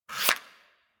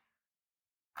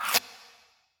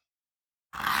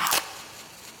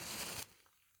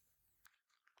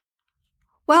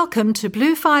Welcome to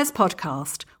Blue Fire's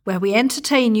podcast, where we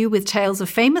entertain you with tales of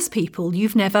famous people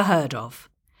you've never heard of.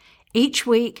 Each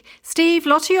week, Steve,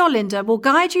 Lottie or Linda will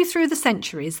guide you through the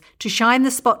centuries to shine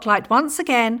the spotlight once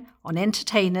again on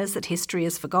entertainers that history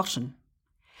has forgotten.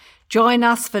 Join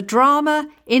us for drama,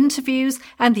 interviews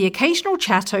and the occasional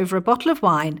chat over a bottle of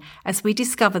wine as we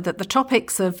discover that the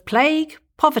topics of plague,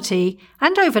 poverty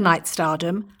and overnight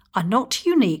stardom are not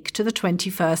unique to the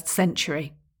 21st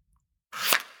century.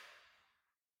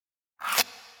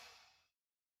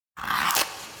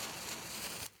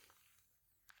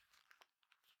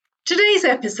 Today's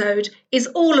episode is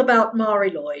all about Marie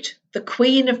Lloyd, the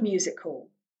Queen of Music Hall.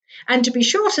 And to be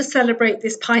sure to celebrate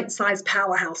this pint-sized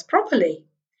powerhouse properly,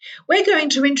 we're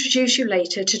going to introduce you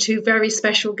later to two very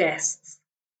special guests.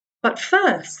 But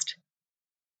first,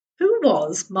 who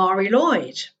was Marie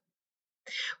Lloyd?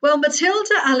 Well,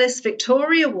 Matilda Alice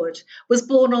Victoria Wood was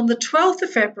born on the 12th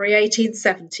of February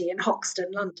 1870 in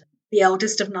Hoxton, London, the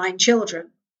eldest of 9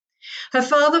 children. Her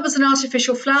father was an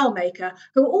artificial flower maker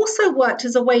who also worked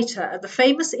as a waiter at the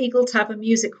famous Eagle Tavern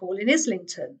Music Hall in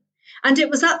Islington, and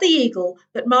it was at the Eagle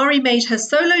that Marie made her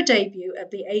solo debut at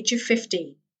the age of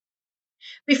 15.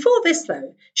 Before this,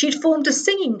 though, she'd formed a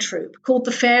singing troupe called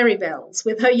the Fairy Bells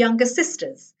with her younger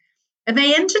sisters, and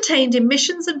they entertained in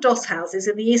missions and doss houses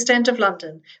in the East End of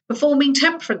London, performing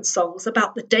temperance songs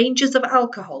about the dangers of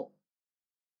alcohol.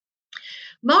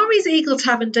 Marie's Eagle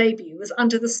Tavern debut was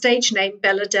under the stage name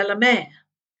Bella Della Mare.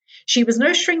 She was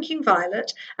no shrinking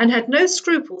violet and had no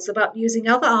scruples about using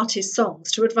other artists'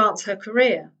 songs to advance her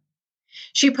career.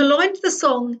 She purloined the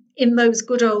song In Those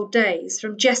Good Old Days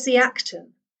from Jessie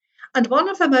Acton, and one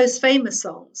of her most famous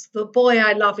songs, The Boy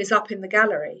I Love Is Up in the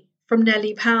Gallery, from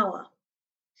Nellie Power.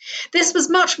 This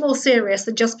was much more serious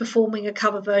than just performing a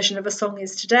cover version of a song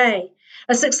is today.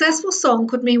 A successful song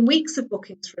could mean weeks of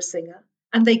bookings for a singer,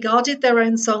 and they guarded their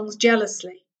own songs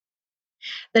jealously.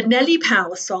 The Nellie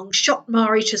Power song shot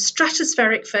Marie to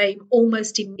stratospheric fame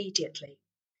almost immediately.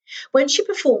 When she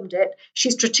performed it,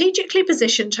 she strategically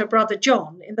positioned her brother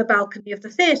John in the balcony of the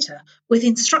theatre, with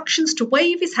instructions to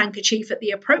wave his handkerchief at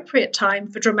the appropriate time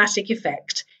for dramatic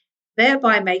effect,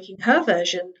 thereby making her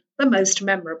version the most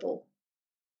memorable.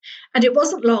 And it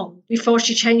wasn't long before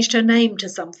she changed her name to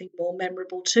something more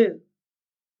memorable too.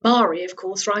 Marie, of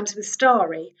course, rhymes with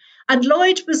starry, and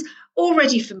Lloyd was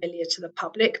already familiar to the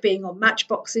public, being on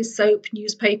matchboxes, soap,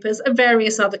 newspapers, and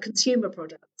various other consumer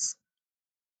products.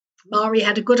 Marie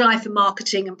had a good eye for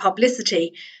marketing and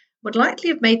publicity, would likely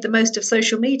have made the most of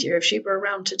social media if she were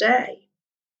around today.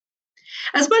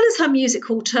 As well as her music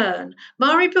hall turn,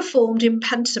 Marie performed in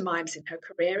pantomimes in her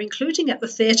career, including at the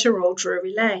Theatre Royal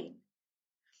Drury Lane.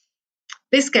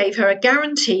 This gave her a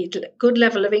guaranteed good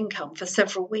level of income for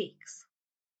several weeks.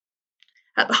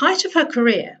 At the height of her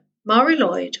career, Marie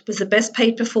Lloyd was the best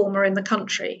paid performer in the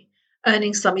country,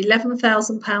 earning some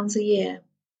 £11,000 a year.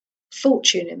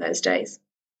 Fortune in those days.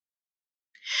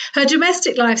 Her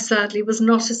domestic life, sadly, was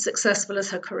not as successful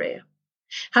as her career.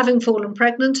 Having fallen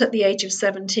pregnant at the age of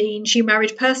 17, she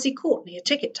married Percy Courtney, a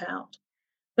ticket tout.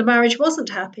 The marriage wasn't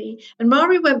happy, and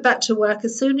Marie went back to work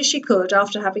as soon as she could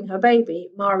after having her baby,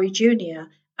 Marie Jr.,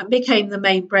 and became the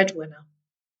main breadwinner.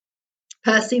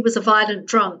 Percy was a violent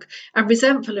drunk and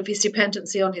resentful of his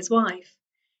dependency on his wife.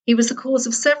 He was the cause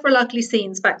of several ugly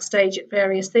scenes backstage at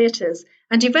various theatres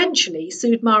and eventually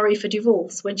sued Marie for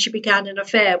divorce when she began an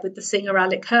affair with the singer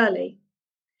Alec Hurley.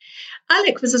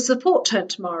 Alec was a support turn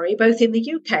to Marie both in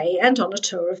the UK and on a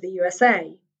tour of the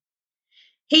USA.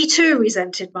 He too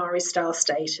resented Marie's star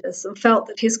status and felt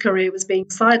that his career was being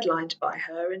sidelined by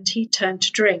her, and he turned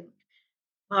to drink.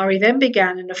 Marie then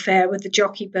began an affair with the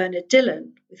jockey Bernard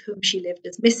Dillon, with whom she lived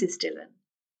as Mrs. Dillon.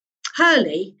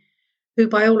 Hurley, who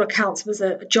by all accounts was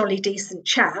a jolly decent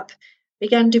chap,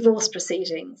 began divorce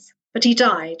proceedings, but he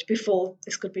died before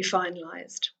this could be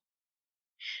finalised.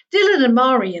 Dillon and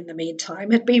Marie, in the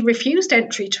meantime, had been refused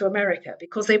entry to America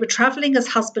because they were travelling as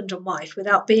husband and wife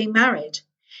without being married.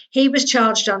 He was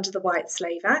charged under the White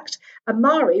Slave Act, and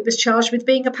Marie was charged with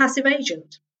being a passive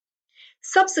agent.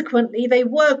 Subsequently, they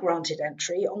were granted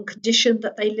entry on condition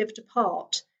that they lived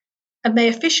apart, and they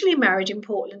officially married in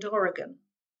Portland, Oregon.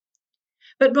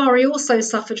 But Marie also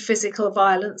suffered physical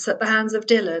violence at the hands of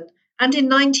Dillon, and in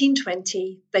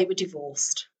 1920 they were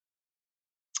divorced.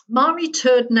 Marie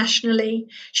toured nationally,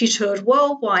 she toured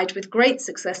worldwide with great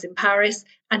success in Paris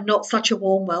and not such a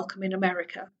warm welcome in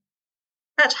America.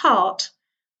 At heart,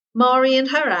 Marie and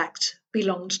her act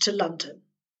belonged to London.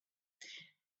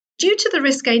 Due to the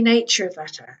risque nature of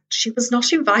that act, she was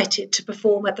not invited to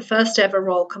perform at the first ever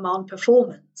Royal Command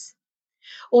performance.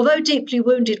 Although deeply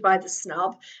wounded by the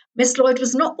snub, Miss Lloyd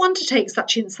was not one to take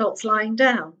such insults lying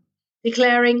down,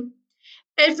 declaring,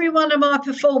 Every one of my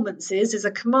performances is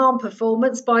a command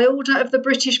performance by order of the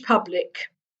British public.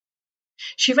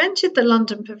 She rented the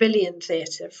London Pavilion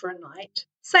Theatre for a night,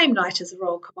 same night as the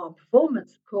Royal Command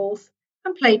performance, of course,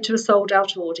 and played to a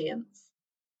sold-out audience.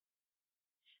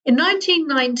 In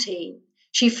 1919,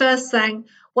 she first sang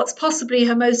what's possibly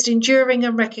her most enduring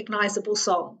and recognisable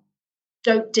song,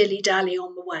 Don't Dilly-Dally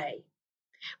on the Way.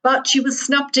 But she was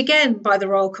snubbed again by the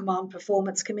Royal Command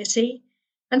Performance Committee,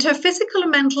 and her physical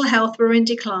and mental health were in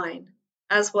decline,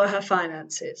 as were her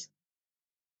finances.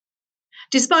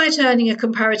 Despite earning a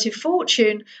comparative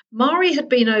fortune, Mari had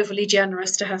been overly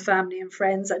generous to her family and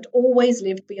friends and always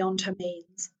lived beyond her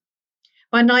means.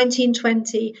 By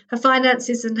 1920, her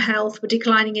finances and health were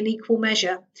declining in equal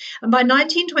measure, and by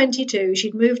 1922,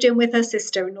 she'd moved in with her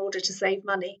sister in order to save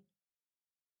money.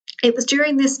 It was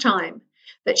during this time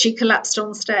that she collapsed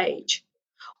on stage,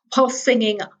 while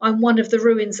singing I'm One of the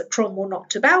Ruins that Cromwell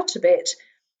Knocked About a Bit,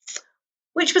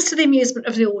 which was to the amusement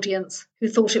of the audience, who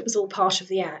thought it was all part of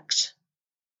the act.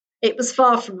 It was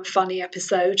far from a funny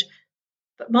episode,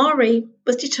 but Mari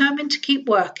was determined to keep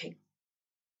working.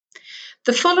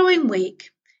 The following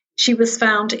week, she was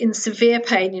found in severe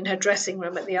pain in her dressing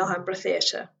room at the Alhambra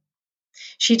Theatre.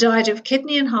 She died of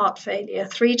kidney and heart failure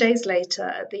 3 days later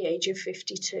at the age of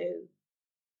 52.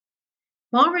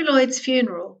 Mari Lloyd's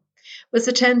funeral was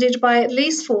attended by at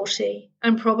least 40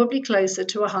 and probably closer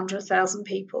to 100,000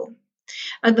 people,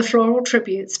 and the floral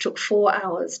tributes took 4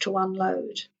 hours to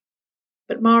unload.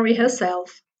 But Mari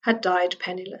herself had died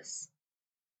penniless.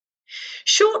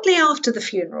 Shortly after the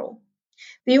funeral,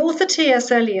 the author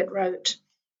T.S. Eliot wrote,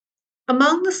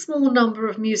 among the small number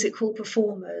of music hall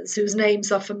performers whose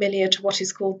names are familiar to what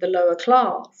is called the lower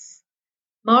class,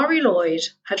 Mari Lloyd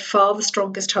had far the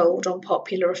strongest hold on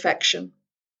popular affection.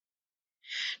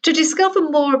 To discover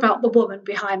more about the woman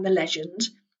behind the legend,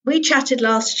 we chatted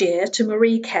last year to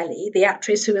Marie Kelly, the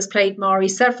actress who has played Mari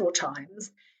several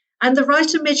times, and the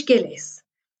writer Midge Gillies,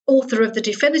 author of the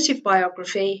definitive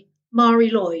biography, Mari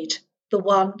Lloyd, the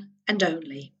one and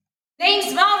only.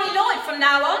 Name's Mari Lloyd from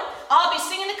now on. I'll be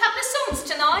singing a couple of songs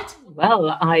tonight. Well,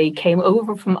 I came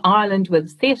over from Ireland with a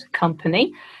theatre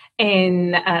company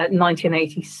in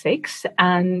 1986,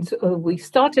 and we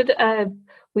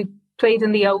played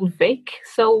in the Old Vic,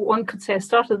 so one could say I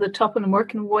started at the top and I'm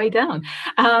working my way down.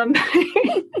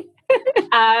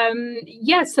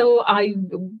 So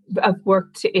I've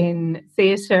worked in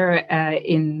theatre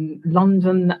in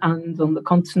London and on the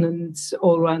continent,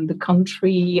 all around the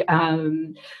country,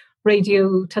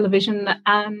 radio, television,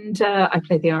 and I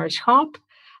played the Irish harp.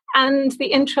 And the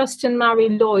interest in Mari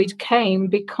Lloyd came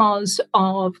because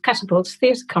of Catapult's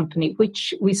theatre company,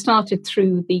 which we started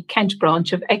through the Kent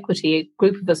branch of Equity. A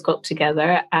group of us got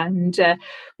together and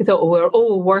we thought, we're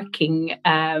all working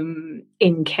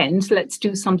in Kent. Let's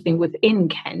do something within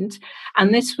Kent.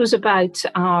 And this was about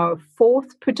our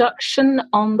 4th production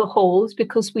on the halls,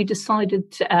 because we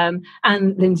decided,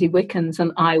 and Lindsay Wickens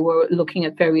and I were looking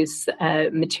at various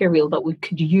material that we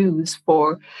could use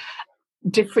for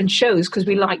different shows, because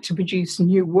we like to produce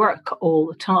new work all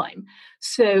the time.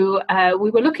 So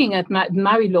we were looking at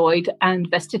Mari Lloyd, and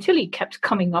Vesta Tilley kept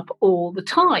coming up all the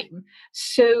time.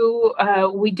 So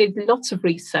we did lots of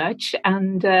research,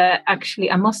 and actually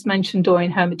I must mention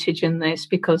Doreen Hermitage in this,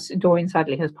 because Doreen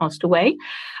sadly has passed away.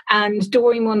 And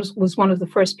Doreen was one of the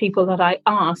first people that I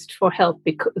asked for help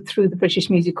through the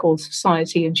British Music Hall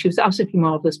Society, and she was absolutely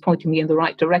marvellous, pointing me in the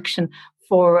right direction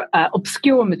for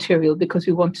obscure material, because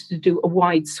we wanted to do a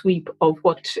wide sweep of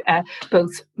what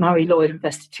both Mari Lloyd and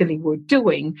Vesta Tilley were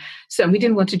doing. So we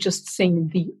didn't want to just sing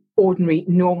the ordinary,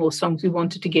 normal songs. We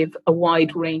wanted to give a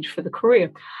wide range for the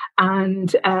career.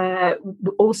 And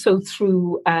also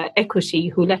through Equity,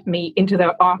 who let me into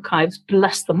their archives,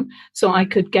 bless them, so I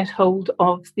could get hold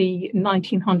of the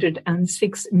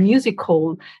 1906 music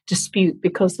hall dispute,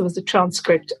 because there was a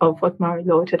transcript of what Mari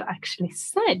Lloyd had actually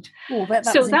said. Oh, that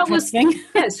so was that was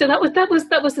interesting. so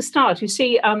that was the start. You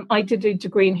see, I did a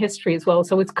degree in history as well,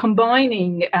 so it's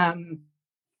combining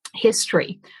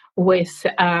history with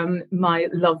my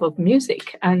love of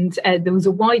music. And there was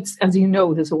as you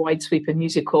know, there's a wide sweep in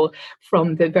music hall,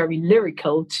 from the very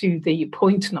lyrical to the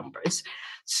point numbers.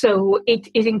 So it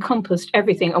encompassed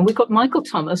everything. And we got Michael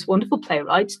Thomas, wonderful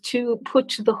playwright, to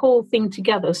put the whole thing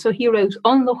together. So he wrote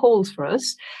On the Halls for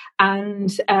us, and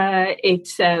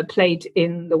it played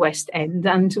in the West End.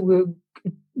 And we're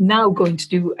now going to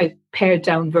do a pared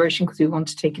down version, because we want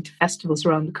to take it to festivals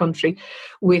around the country,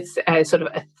 with sort of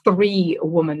a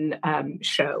 3-woman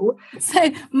show.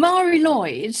 So Mari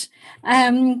Lloyd,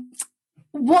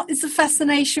 what is the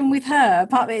fascination with her?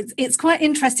 It's quite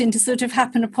interesting to sort of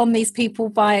happen upon these people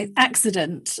by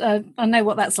accident. I know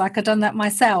what that's like. I've done that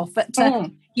myself. But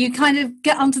you kind of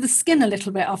get under the skin a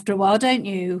little bit after a while, don't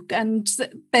you? And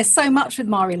there's so much with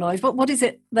Mari Lloyd. But what is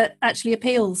it that actually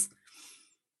appeals?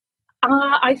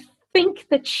 I think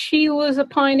that she was a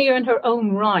pioneer in her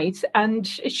own right, and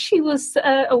she was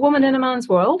a woman in a man's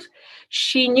world.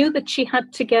 She knew that she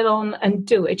had to get on and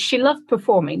do it. She loved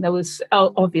performing. That was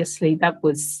obviously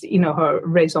her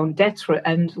raison d'etre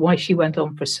and why she went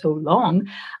on for so long.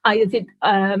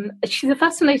 She's a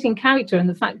fascinating character in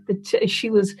the fact that she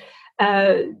was.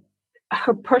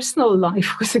 Her personal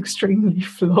life was extremely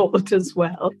flawed as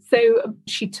well. So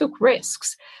she took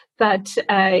risks that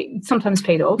sometimes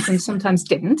paid off and sometimes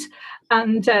didn't.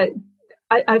 And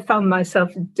I found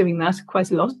myself doing that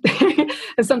quite a lot.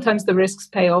 And sometimes the risks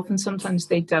pay off and sometimes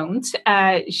they don't.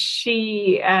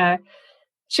 She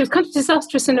was kind of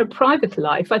disastrous in her private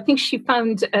life. I think she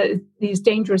found these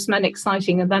dangerous men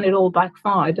exciting and then it all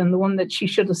backfired. And the one that she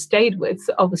should have stayed with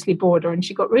obviously bored her and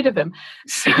she got rid of him.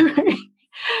 So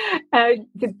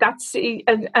that's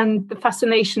and the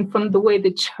fascination from the way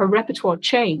that her repertoire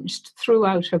changed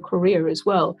throughout her career as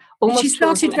well. She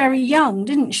started very young,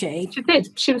 didn't she? She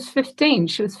did. She was 15.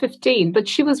 But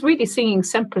she was really singing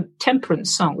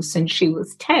temperance songs since she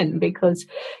was 10 because,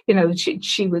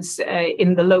 she was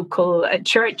in the local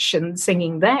church and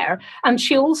singing there. And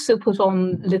she also put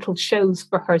on little shows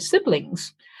for her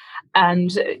siblings,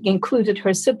 and included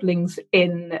her siblings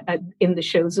in the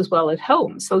shows as well at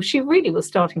home. So she really was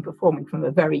starting performing from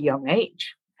a very young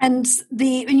age. And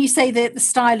when you say that the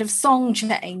style of song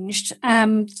changed,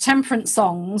 temperance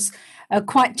songs are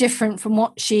quite different from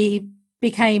what she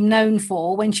became known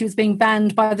for when she was being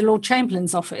banned by the Lord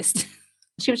Chamberlain's office.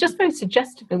 She was just very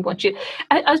suggestive in what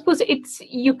I suppose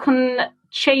you can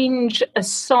change a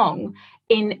song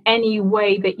in any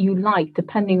way that you like,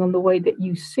 depending on the way that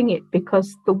you sing it,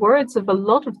 because the words of a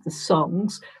lot of the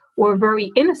songs were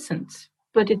very innocent,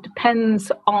 but it depends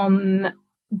on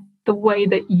the way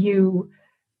that you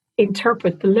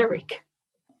interpret the lyric.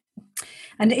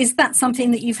 And is that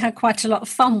something that you've had quite a lot of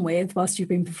fun with whilst you've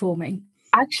been performing?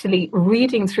 Actually,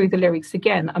 reading through the lyrics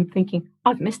again, I'm thinking,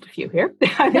 I've missed a few here.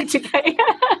 I need to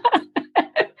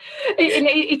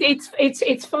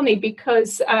It's funny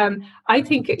because I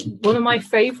think one of my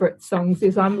favourite songs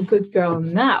is I'm a Good Girl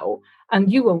Now.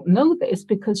 And you won't know this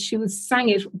because she sang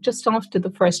it just after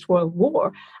the First World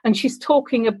War. And she's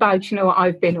talking about,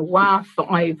 I've been a WAF,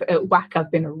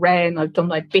 I've been a wren, I've done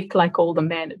my bit like all the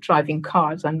men at driving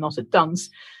cars, I'm not a dunce.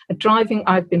 At driving,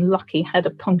 I've been lucky, had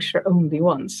a puncture only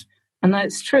once. And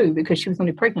that's true because she was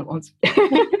only pregnant once.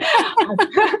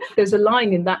 There's a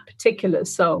line in that particular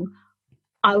song,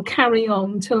 I'll carry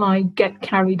on till I get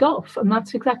carried off. And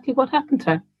that's exactly what happened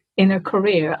to her in her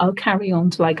career. I'll carry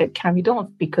on till I get carried off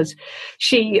because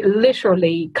she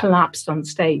literally collapsed on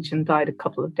stage and died a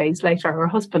couple of days later. Her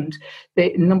husband,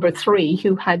 the number 3,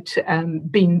 who had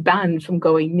been banned from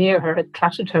going near her, had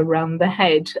clattered her around the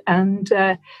head. And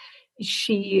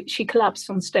she collapsed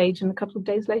on stage and a couple of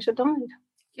days later died.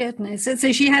 Goodness.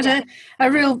 So she had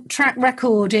a real track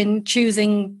record in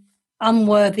choosing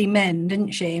unworthy men, didn't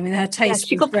she? I mean, her taste.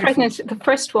 She got pregnant. The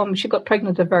first one, she got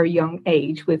pregnant at a very young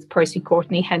age with Percy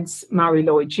Courtney, hence Mari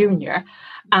Lloyd Jr.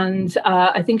 And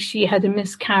I think she had a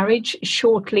miscarriage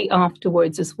shortly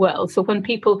afterwards as well. So when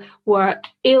people were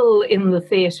ill in the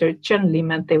theatre, it generally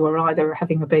meant they were either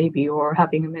having a baby or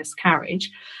having a miscarriage.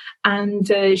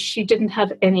 And she didn't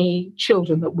have any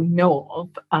children that we know of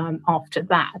after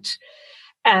that.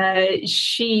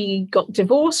 She got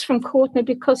divorced from Courtney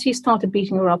because he started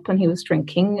beating her up and he was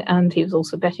drinking and he was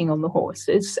also betting on the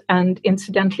horses. And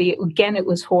incidentally, again, it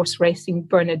was horse racing.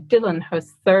 Bernard Dillon, her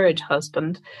third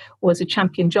husband, was a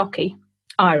champion jockey,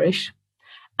 Irish,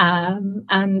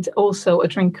 and also a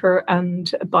drinker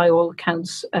and, by all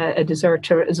accounts, a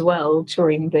deserter as well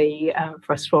during the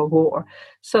First World War.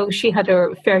 So she had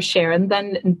her fair share. And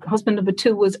then husband number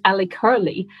 2 was Alec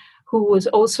Hurley, who was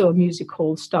also a music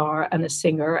hall star and a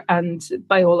singer, and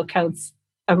by all accounts,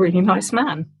 a really nice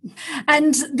man.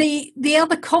 And the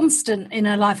other constant in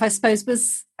her life, I suppose,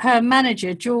 was her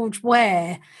manager, George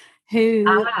Ware, who...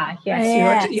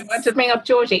 Yes. You want to bring up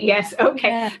Georgie. Yes, okay.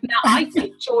 Yeah. Now, I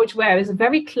think George Ware is a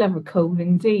very clever cove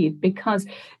indeed, because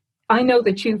I know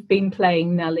that you've been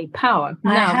playing Nellie Power.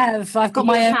 I have. I've got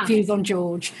my own views on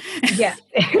George. Yeah.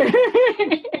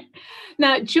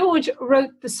 Now, George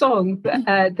wrote the song,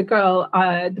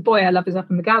 The Boy I Love Is Up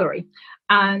in the Gallery.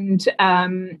 And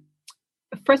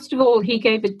first of all, he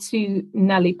gave it to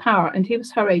Nellie Power, and he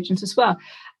was her agent as well.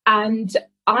 And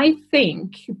I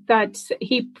think that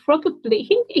he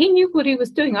knew what he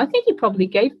was doing. I think he probably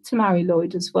gave it to Mary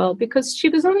Lloyd as well, because she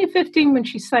was only 15 when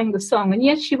she sang the song. And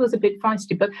yes, she was a bit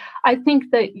feisty, but I think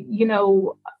that,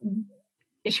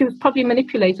 she was probably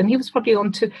manipulated, and he was probably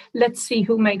on to, let's see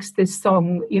who makes this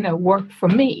song, work for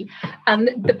me. And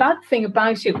the bad thing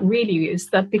about it really is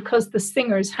that because the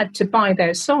singers had to buy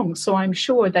their songs, so I'm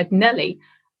sure that Nelly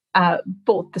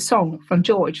bought the song from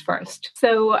George first.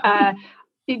 So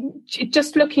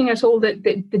just looking at all the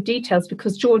details,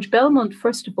 because George Belmont,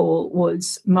 first of all,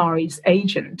 was Mari's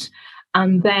agent,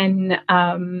 and then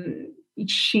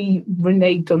she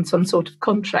reneged on some sort of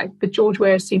contract, but George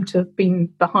Ware seemed to have been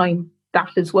behind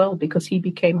that as well, because he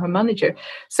became her manager.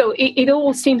 So it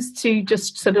all seems to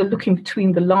just sort of looking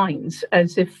between the lines,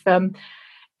 as if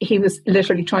he was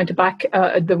literally trying to back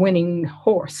the winning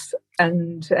horse.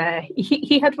 And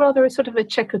he had rather a sort of a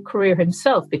checkered career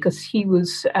himself, because he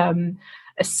was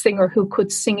a singer who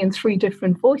could sing in 3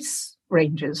 different voice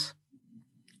ranges.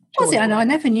 Was he? I know, I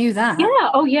never knew that.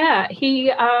 Yeah, oh yeah.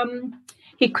 He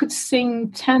could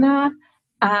sing tenor,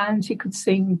 and he could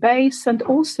sing bass, and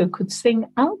also could sing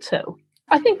alto.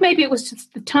 I think maybe it was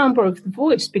just the timbre of the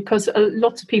voice, because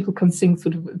lots of people can sing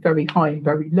sort of very high and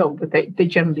very low, but they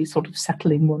generally sort of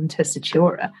settle in one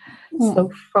tessitura. So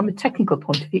from a technical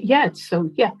point of view,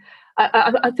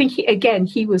 I think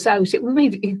he was out.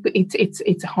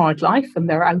 It's a hard life, and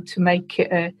they're out to make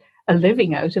a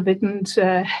living out of it, and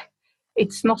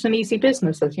it's not an easy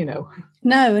business, as you know.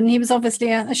 No, and he was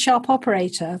obviously a sharp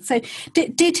operator. So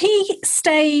did he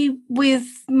stay with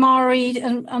Mari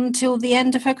until the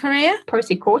end of her career?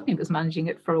 Percy Courtney was managing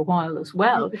it for a while as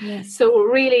well. Yes. So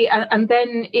really, and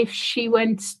then if she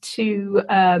went to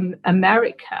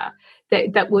America,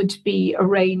 that would be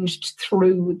arranged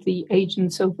through the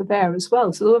agents over there as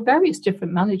well. So there were various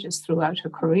different managers throughout her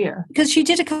career. Because she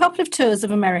did a couple of tours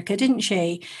of America, didn't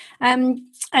she? And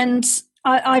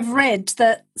I've read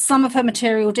that some of her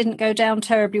material didn't go down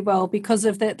terribly well because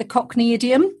of the Cockney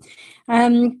idiom.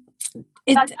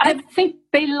 I think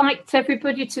they liked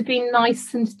everybody to be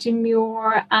nice and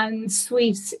demure and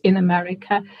sweet in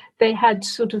America. They had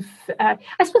sort of, I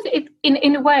suppose,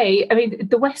 in a way, I mean,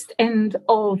 the West End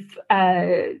of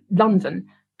London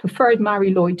preferred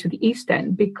Mary Lloyd to the East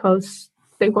End because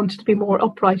they wanted to be more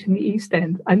upright in the East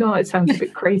End. I know it sounds a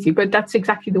bit crazy, but that's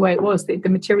exactly the way it was. The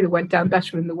material went down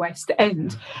better in the West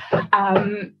End.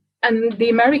 And the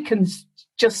Americans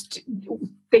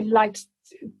they liked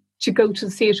to go to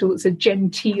the theatre. It was a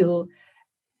genteel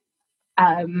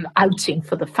outing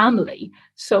for the family.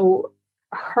 So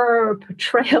her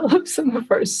portrayal of some of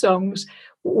her songs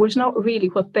was not really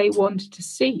what they wanted to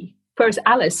see. Whereas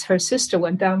Alice, her sister,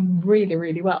 went down really,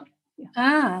 really well.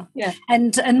 Yeah.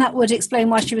 And that would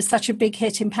explain why she was such a big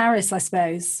hit in Paris, I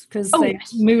suppose, because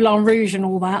yes. Moulin Rouge and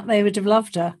all that, they would have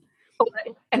loved her. Oh,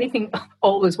 anything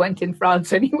always went in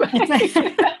France anyway.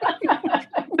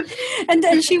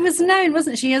 And she was known,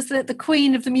 wasn't she, as the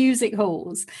queen of the music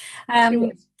halls.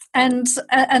 And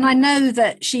I know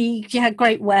that she had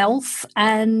great wealth,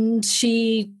 and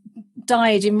she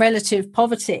died in relative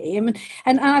poverty.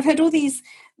 And I've heard all these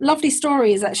lovely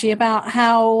stories actually about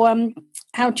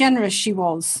how generous she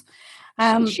was.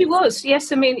 She was,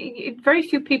 yes. I mean, very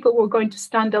few people were going to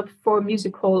stand up for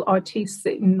music hall artists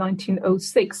in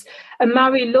 1906. And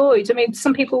Mary Lloyd, I mean,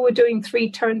 some people were doing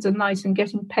 3 turns a night and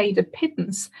getting paid a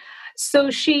pittance.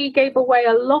 So she gave away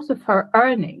a lot of her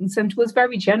earnings and was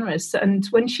very generous. And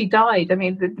when she died, I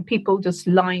mean, the people just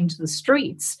lined the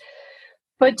streets.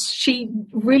 But she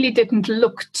really didn't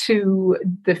look to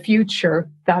the future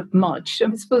that much.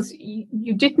 I suppose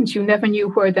you never knew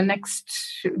where the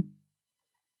next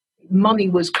money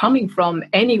was coming from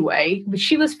anyway. But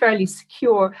she was fairly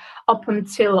secure up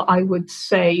until, I would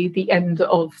say, the end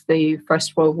of the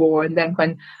First World War. And then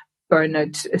when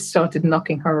Bernard started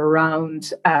knocking her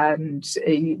around, and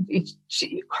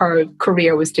her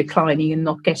career was declining and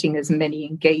not getting as many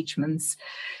engagements.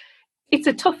 It's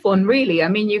a tough one, really. I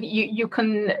mean, you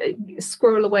can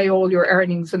squirrel away all your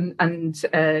earnings and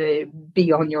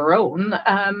be on your own.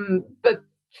 But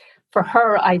for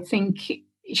her, I think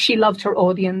she loved her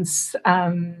audience.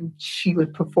 She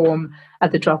would perform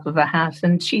at the drop of a hat,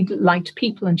 and she liked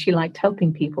people and she liked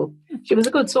helping people. She was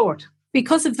a good sort.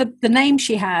 Because of the name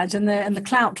she had and the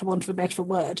clout, for want of a better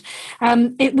word,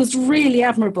 it was really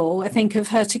admirable, I think, of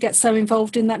her to get so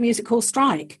involved in that music hall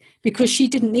strike, because she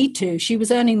didn't need to. She was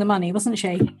earning the money, wasn't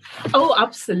she? Oh,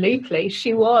 absolutely,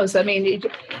 she was. I mean,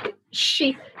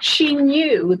 she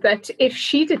knew that if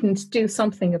she didn't do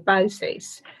something about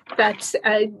it, that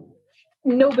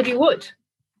nobody would.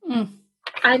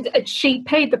 And she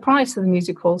paid the price of the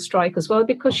music hall strike as well,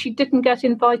 because she didn't get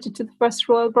invited to the first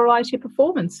Royal Variety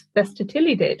performance. Lester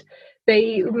Tilly did.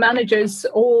 The managers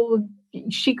all,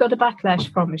 she got a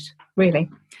backlash from it, really,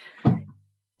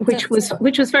 which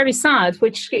was very sad.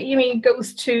 Which, you mean,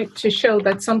 goes to show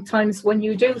that sometimes when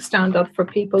you do stand up for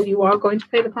people, you are going to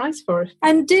pay the price for it.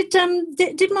 And did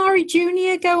Mari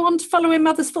Junior go on to follow in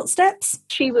mother's footsteps?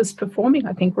 She was performing,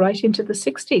 I think, right into the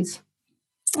 60s.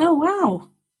 Oh wow!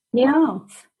 Yeah. Wow.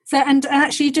 So and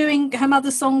actually doing her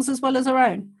mother's songs as well as her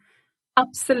own.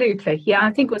 Absolutely, yeah.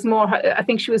 I think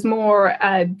she was more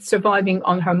surviving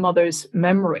on her mother's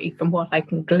memory, from what I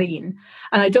can glean.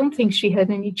 And I don't think she had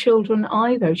any children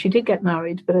either. She did get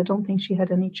married, but I don't think she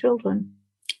had any children.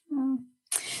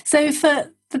 So for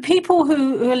the people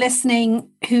who are listening,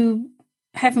 who,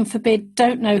 heaven forbid,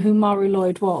 don't know who Mari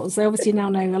Lloyd was, they obviously now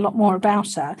know a lot more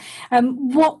about her.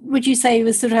 What would you say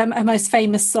was sort of her most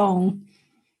famous song?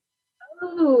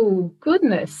 Oh,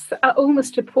 goodness.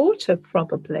 Almost a Porter,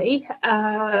 probably.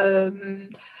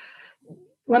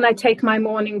 When I take my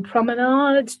morning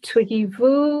promenade, Twiggy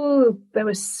Voo, there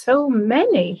were so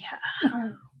many.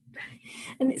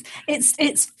 And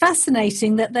it's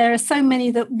fascinating that there are so many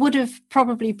that would have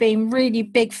probably been really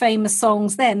big famous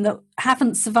songs then that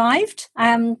haven't survived.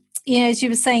 As you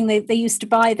were saying, they used to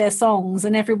buy their songs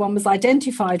and everyone was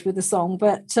identified with the song,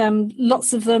 but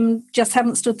lots of them just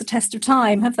haven't stood the test of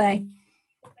time, have they?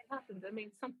 I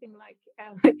mean, something like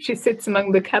She Sits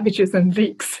Among the Cabbages and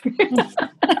Leeks.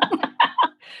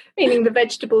 Meaning the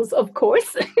vegetables, of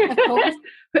course.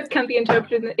 But can be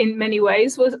interpreted in many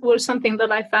ways, was something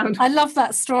that I found. I love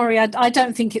that story. I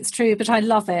don't think it's true, but I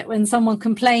love it. When someone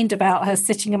complained about her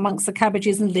sitting amongst the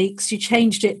cabbages and leeks, she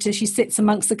changed it to She Sits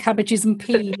Amongst the Cabbages and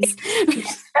Peas.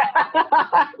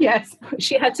 Yes,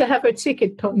 she had to have her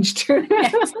ticket punched.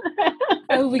 Yes.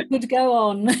 Oh, we could go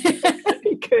on.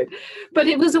 We could. But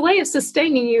it was a way of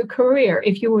sustaining your career.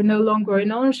 If you were no longer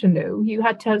an ingenue, you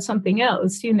had to have something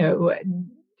else,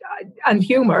 and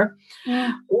humour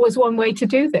was one way to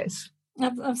do this.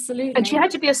 Absolutely. And she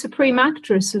had to be a supreme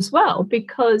actress as well,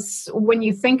 because when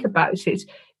you think about it,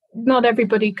 not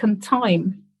everybody can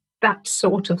time that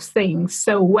sort of thing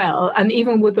so well, and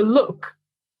even with a look,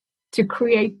 to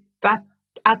create that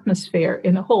atmosphere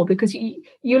in a hall. Because you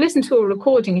listen to a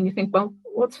recording and you think, well,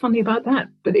 what's funny about that?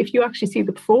 But if you actually see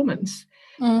the performance,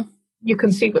 you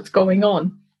can see what's going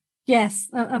on. Yes,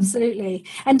 absolutely.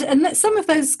 And some of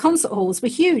those concert halls were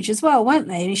huge as well, weren't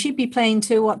they? And she'd be playing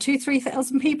to,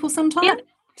 2,000-3,000 people sometimes? Yeah.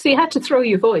 So you had to throw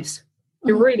your voice.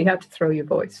 You really had to throw your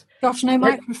voice. Gosh, no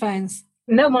microphones.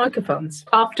 No microphones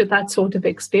after that sort of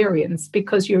experience,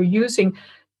 because you're using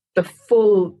the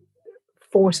full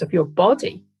force of your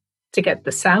body to get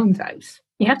the sound out.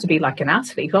 You have to be like an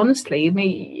athlete,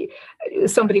 honestly.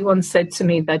 Somebody once said to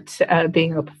me that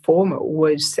being a performer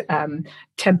was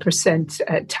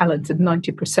 10% talent and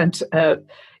 90%,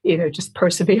 just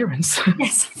perseverance.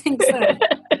 Yes, I think so.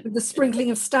 With the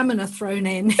sprinkling of stamina thrown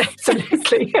in.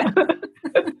 Absolutely.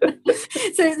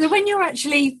 So when you're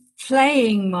actually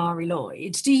playing Mari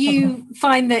Lloyd, do you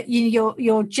find that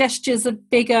your gestures are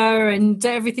bigger and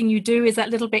everything you do is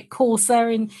that little bit coarser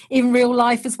in real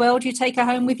life as well? Do you take her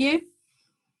home with you?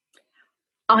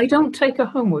 I don't take her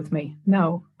home with me.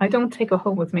 No, I don't take her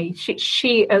home with me.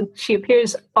 She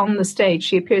appears on the stage.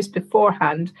 She appears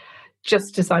beforehand,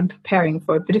 just as I'm preparing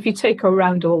for it. But if you take her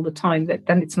around all the time,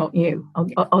 then it's not you.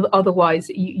 Otherwise,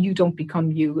 you don't become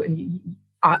you.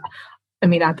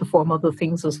 And I perform other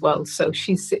things as well. So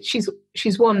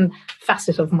she's one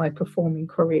facet of my performing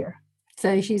career.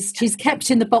 So she's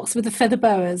kept in the box with the feather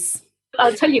boas.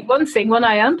 I'll tell you one thing, when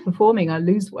I am performing, I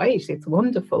lose weight. It's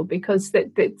wonderful, because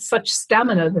it's such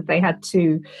stamina that they had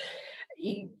to,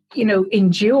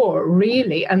 endure,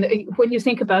 really. And when you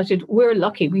think about it, we're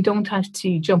lucky. We don't have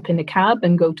to jump in a cab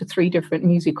and go to 3 different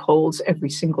music halls every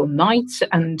single night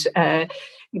and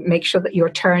make sure that your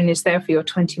turn is there for your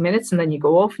 20 minutes and then you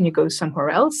go off and you go somewhere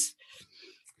else.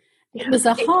 It was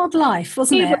a hard life,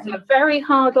 wasn't it? It was a very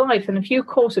hard life. And if you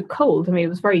caught a cold, it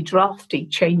was very drafty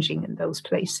changing in those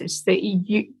places. They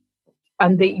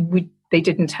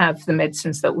didn't have the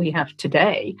medicines that we have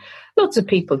today. Lots of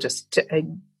people just,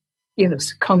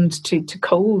 succumbed to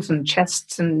colds and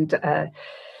chests and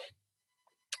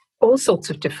all sorts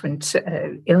of different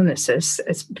illnesses.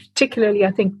 Particularly,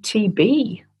 I think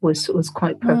TB was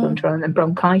quite prevalent around, and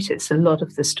bronchitis. A lot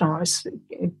of the stars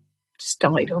just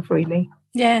died of, really.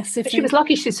 Yes, she was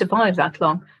lucky she survived that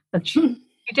long. But she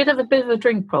did have a bit of a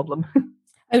drink problem.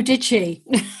 Oh, did she?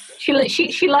 She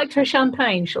liked her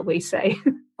champagne, shall we say?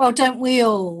 Well, don't we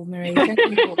all, Marie? Don't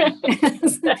we all?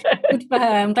 Good for her.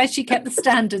 I'm glad she kept the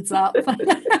standards up.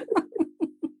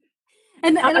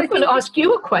 And I'm going to ask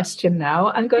you a question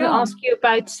now. I'm going to ask you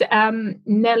about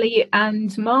Nellie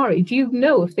and Mari. Do you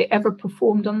know if they ever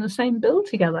performed on the same bill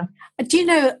together? Do you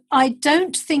know, I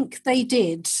don't think they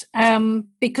did,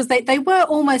 because they were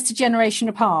almost a generation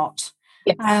apart.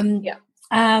 Yes.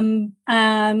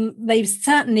 They've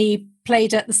certainly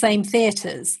played at the same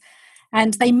theatres,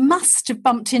 and they must have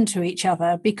bumped into each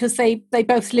other because they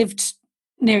both lived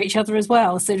near each other as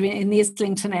well, so in the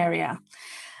Islington area.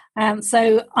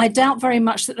 So I doubt very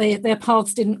much that their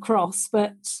paths didn't cross,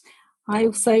 but I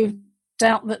also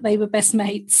doubt that they were best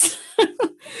mates.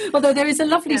 Although there is a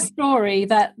lovely story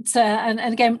that, and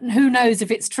again, who knows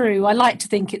if it's true, I like to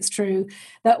think it's true,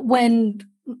 that when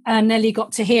Nellie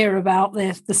got to hear about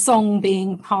the song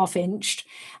being half-inched,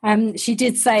 she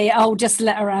did say, "Oh, just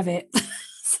let her have it."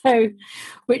 So,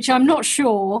 which I'm not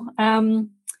sure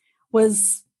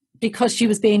was because she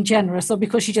was being generous or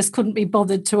because she just couldn't be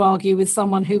bothered to argue with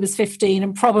someone who was 15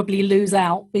 and probably lose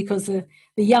out, because the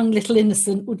young little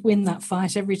innocent would win that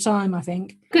fight every time, I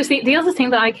think. Because the other thing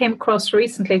that I came across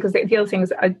recently, because the other thing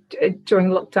is during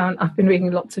lockdown, I've been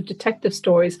reading lots of detective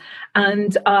stories,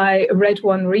 and I read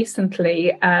one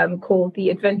recently called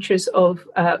The Adventures of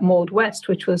Maud West,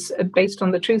 which was based on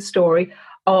the true story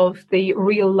of the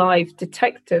real live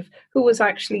detective who was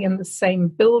actually in the same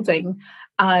building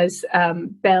as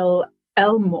Belle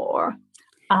Elmore,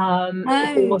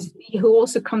 who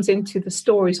also comes into the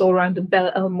stories all around. And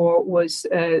Belle Elmore was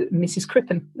Mrs.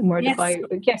 Crippen, murdered by...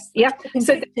 Yes, yeah.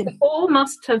 So they all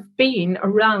must have been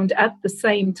around at the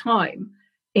same time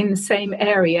in the same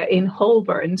area in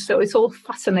Holborn. So it's all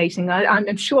fascinating.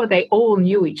 I'm sure they all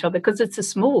knew each other because it's a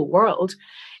small world,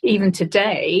 even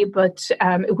today, but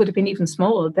it would have been even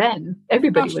smaller then.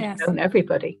 Everybody would have known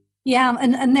everybody. Yeah,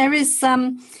 and there is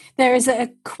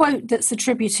a quote that's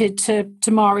attributed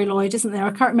to Mari Lloyd, isn't there?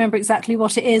 I can't remember exactly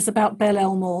what it is about Belle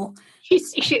Elmore.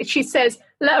 She says,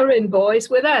 "Let her in, boys,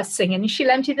 with her singing.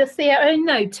 She'll empty the theatre in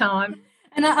no time."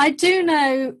 And I do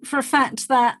know for a fact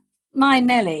that my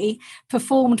Nellie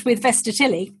performed with Vesta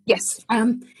Tilley. Yes.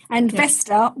 And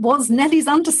Vesta was Nellie's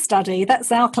understudy.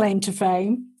 That's our claim to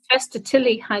fame. Vesta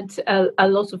Tilley had a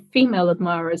lot of female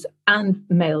admirers and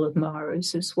male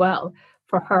admirers as well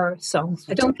for her songs.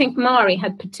 I don't think Mari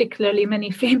had particularly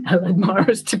many female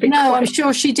admirers, to be No, I'm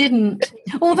sure she didn't.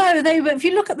 Although if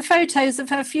you look at the photos of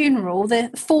her funeral, the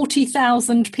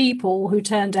 40,000 people who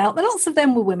turned out, lots of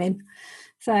them were women.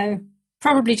 So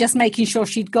probably just making sure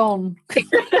she'd gone.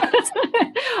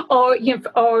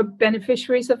 or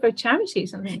beneficiaries of her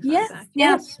charities and things like that.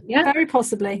 Yes, very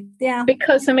possibly. Yeah.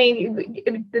 Because, I mean,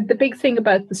 the big thing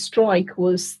about the strike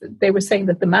was they were saying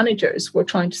that the managers were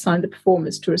trying to sign the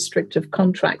performers to restrictive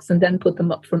contracts and then put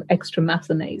them up from extra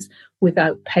matinees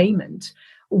without payment,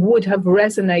 would have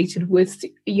resonated with,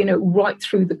 right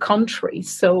through the country.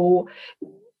 So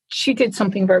she did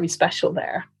something very special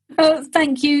there. Oh,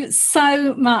 thank you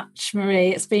so much,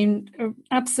 Marie. It's been an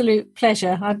absolute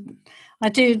pleasure. I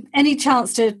do. Any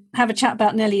chance to have a chat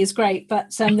about Nellie is great,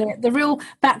 but the real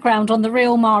background on the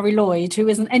real Mari Lloyd, who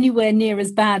isn't anywhere near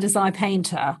as bad as I paint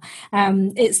her,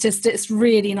 it's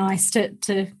really nice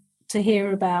to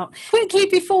hear about. Quickly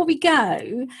before we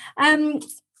go,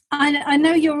 I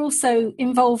know you're also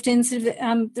involved in sort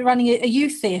of running a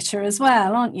youth theatre as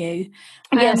well, aren't you?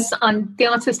 Yes, I'm the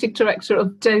artistic director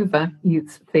of Dover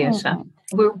Youth Theatre. Oh.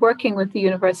 We're working with the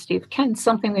University of Kent,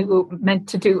 something we were meant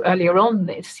to do earlier on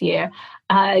this year,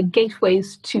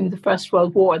 Gateways to the First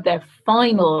World War. Their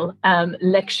final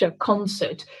lecture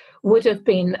concert would have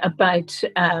been about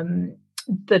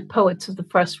the poets of the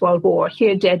First World War,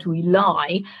 Here Dead We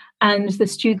Lie, and the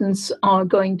students are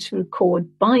going to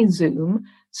record by Zoom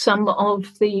some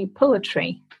of the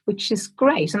poetry, which is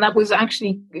great. And that was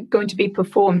actually going to be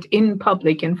performed in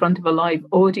public in front of a live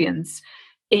audience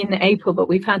in April, but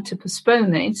we've had to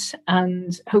postpone it,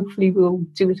 and hopefully we'll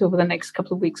do it over the next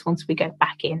couple of weeks once we get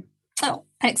back in. Oh,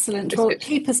 excellent. Well,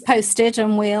 keep us posted,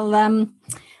 and we'll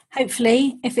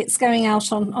hopefully, if it's going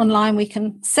out online, we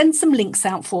can send some links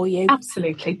out for you.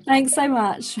 Absolutely. Thanks so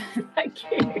much. Thank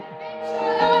you.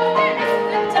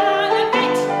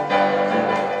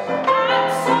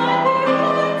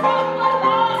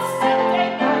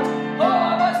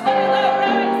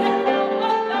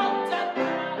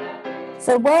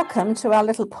 So welcome to our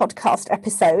little podcast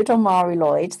episode on Mari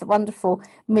Lloyd, the wonderful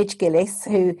Midge Gillies,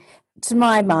 who, to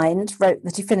my mind, wrote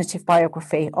the definitive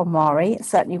biography on Mari,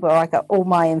 certainly where I got all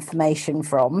my information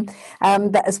from.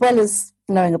 But as well as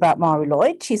knowing about Mari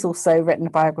Lloyd, she's also written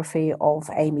a biography of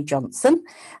Amy Johnson,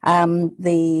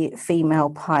 the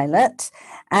female pilot,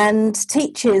 and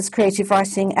teaches creative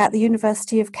writing at the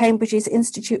University of Cambridge's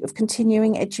Institute of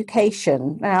Continuing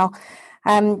Education. Now,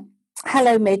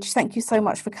 Hello, Midge. Thank you so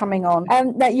much for coming on.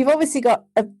 Now, you've obviously got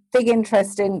a big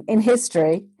interest in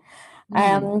history,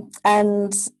 and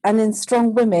in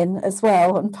strong women as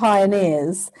well, and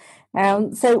pioneers.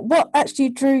 So what actually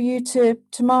drew you to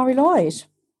Mari Lloyd?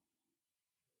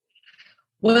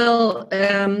 Well,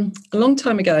 a long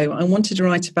time ago, I wanted to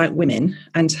write about women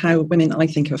and how women, I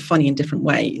think, are funny in different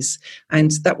ways. And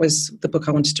that was the book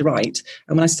I wanted to write.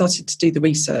 And when I started to do the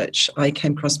research, I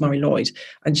came across Mari Lloyd.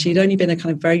 And she'd only been a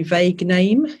kind of very vague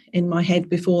name in my head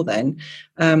before then.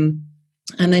 And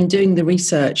then doing the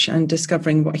research and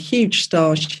discovering what a huge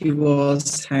star she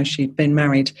was, how she'd been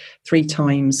married 3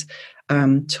 times,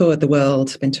 toured the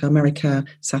world, been to America,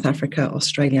 South Africa,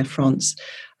 Australia, France,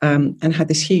 and had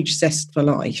this huge zest for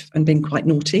life and been quite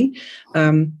naughty.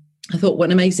 I thought, what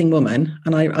an amazing woman.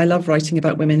 And I love writing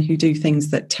about women who do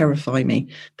things that terrify me.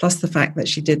 Plus the fact that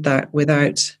she did that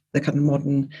without the kind of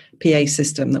modern PA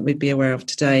system that we'd be aware of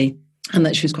today. And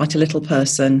that she was quite a little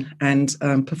person and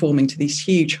performing to these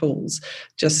huge halls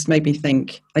just made me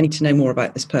think, I need to know more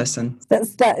about this person.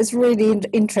 That is really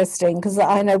interesting, because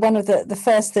I know one of the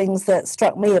first things that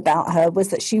struck me about her was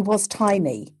that she was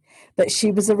tiny, but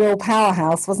she was a real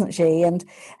powerhouse, wasn't she? And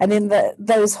in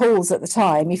those halls at the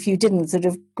time, if you didn't sort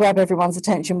of grab everyone's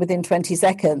attention within 20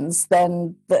 seconds,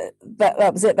 then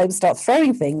that was it. They would start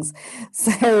throwing things.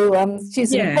 So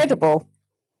she's incredible.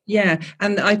 Yeah,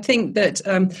 and I think that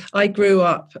I grew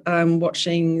up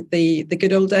watching the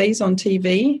good old days on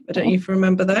TV. I don't know if you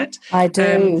remember that. I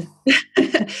do.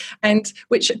 And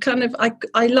which kind of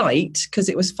I liked because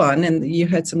it was fun and you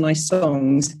heard some nice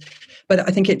songs. But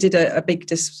I think it did a big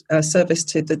service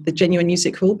to the genuine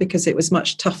music hall, because it was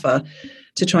much tougher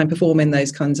to try and perform in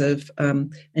those kinds of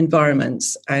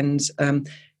environments. And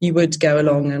you would go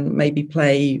along and maybe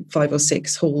play 5 or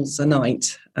 6 halls a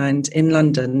night. And in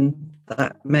London,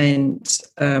 that meant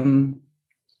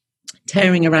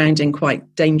tearing around in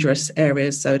quite dangerous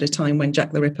areas. So at a time when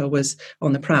Jack the Ripper was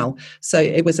on the prowl. So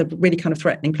it was a really kind of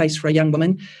threatening place for a young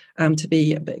woman to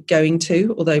be going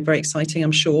to, although very exciting,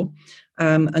 I'm sure.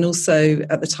 And also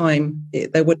at the time,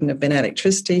 there wouldn't have been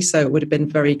electricity. So it would have been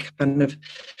very kind of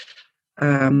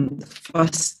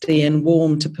fusty and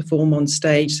warm to perform on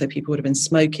stage. So people would have been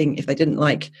smoking. If they didn't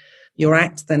like your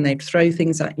act, then they'd throw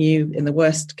things at you. In the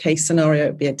worst case scenario,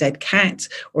 it'd be a dead cat,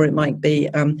 or it might be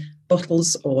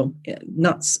bottles or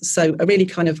nuts. So a really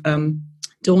kind of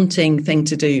daunting thing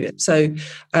to do. So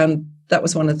that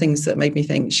was one of the things that made me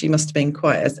think she must have been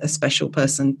quite a special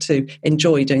person to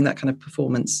enjoy doing that kind of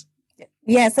performance.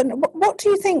 Yes, and what do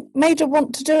you think made her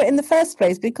want to do it in the first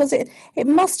place? Because it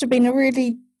must have been a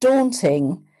really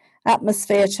daunting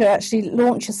atmosphere to actually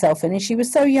launch herself in. And she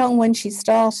was so young when she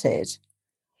started.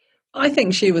 I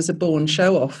think she was a born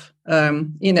show-off.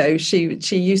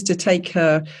 She used to take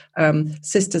her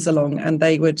sisters along and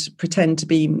they would pretend to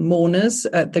be mourners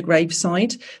at the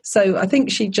graveside. So I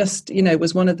think she just,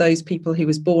 was one of those people who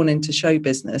was born into show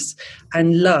business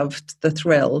and loved the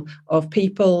thrill of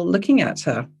people looking at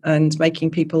her and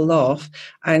making people laugh.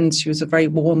 And she was a very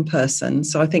warm person.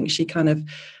 So I think she kind of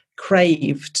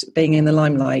craved being in the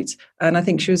limelight. And I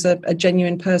think she was a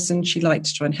genuine person. She liked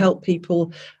to try and help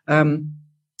people.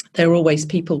 There were always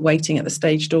people waiting at the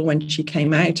stage door when she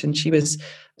came out, and she was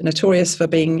notorious for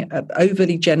being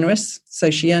overly generous. So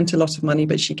she earned a lot of money,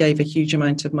 but she gave a huge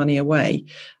amount of money away.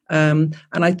 And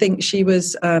I think she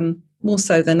was, more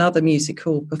so than other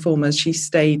musical performers, she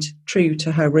stayed true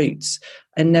to her roots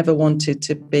and never wanted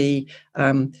to be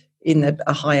in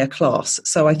a higher class.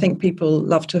 So I think people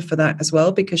loved her for that as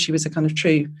well, because she was a kind of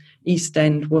true East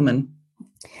End woman.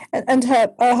 And her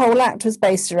whole act was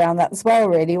based around that as well,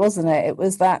 really, wasn't it? It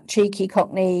was that cheeky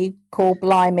Cockney, call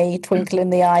blimey, twinkle in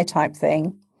the eye type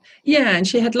thing. Yeah, and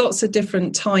she had lots of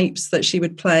different types that she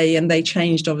would play, and they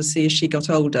changed, obviously, as she got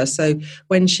older. So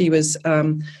when she was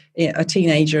a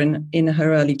teenager in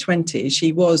her early 20s,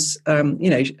 she was,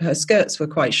 her skirts were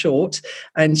quite short,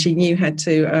 and she knew how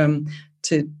to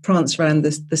prance around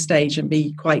the stage and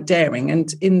be quite daring.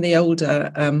 And in the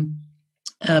older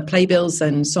playbills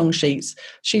and song sheets,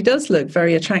 she does look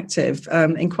very attractive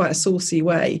in quite a saucy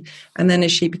way. And then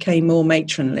as she became more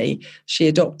matronly, she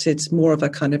adopted more of a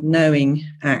kind of knowing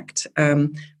act,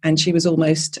 and she was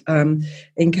almost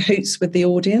in cahoots with the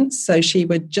audience. So she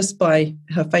would, just by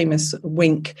her famous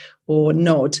wink or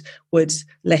nod, would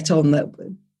let on that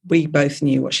we both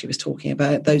knew what she was talking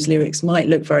about. Those lyrics might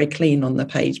look very clean on the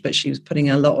page, but she was putting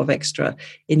a lot of extra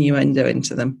innuendo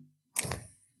into them.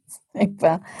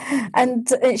 And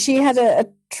she had a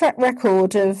track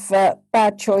record of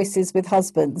bad choices with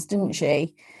husbands, didn't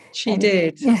she? She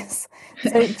did. Yes.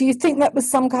 So do you think that was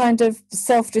some kind of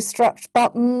self-destruct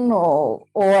button, or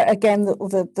again,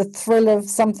 the thrill of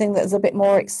something that was a bit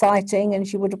more exciting and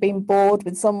she would have been bored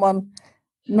with someone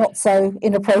not so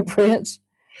inappropriate?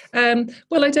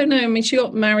 Well, I don't know. I mean, she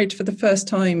got married for the first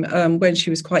time when she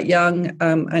was quite young,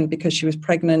 and because she was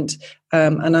pregnant,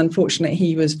 and unfortunately,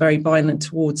 he was very violent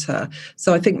towards her.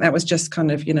 So I think that was just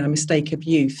kind of, a mistake of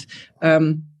youth.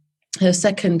 Her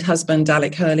second husband,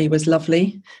 Alec Hurley, was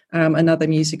lovely, another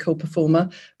musical performer,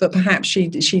 but perhaps she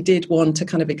did want a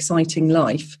kind of exciting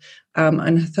life.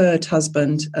 And her third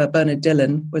husband, Bernard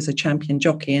Dillon, was a champion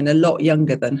jockey and a lot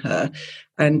younger than her.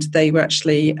 And they were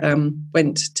actually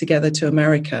went together to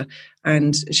America.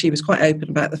 And she was quite open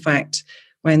about the fact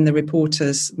when the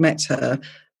reporters met her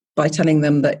by telling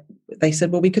them that they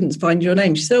said, well, we couldn't find your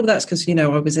name. She said, oh, that's because, I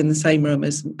was in the same room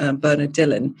as Bernard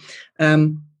Dillon.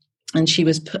 And she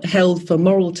was held for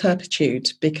moral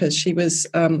turpitude because she was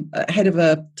ahead of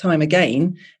her time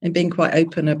again and being quite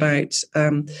open about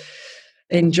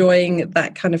enjoying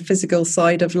that kind of physical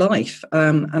side of life.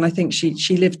 And I think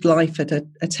she lived life at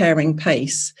a tearing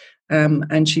pace,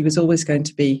 and she was always going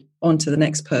to be on to the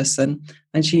next person.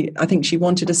 And I think she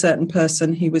wanted a certain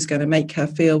person who was going to make her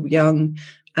feel young,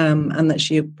 and that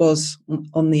she was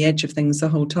on the edge of things the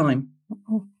whole time.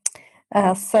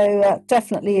 So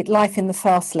definitely life in the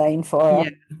fast lane for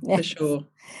her. Yeah, for sure.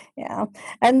 Yeah,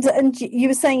 and you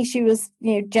were saying she was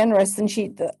generous, and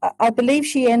I believe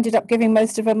she ended up giving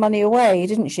most of her money away,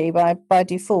 didn't she? By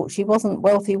default, she wasn't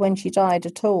wealthy when she died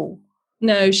at all.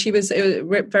 No, it was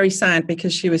very sad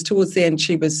because she was towards the end.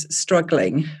 She was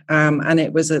struggling, and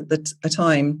it was at a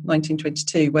time,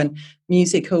 1922, when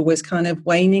musical was kind of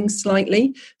waning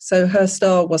slightly. So her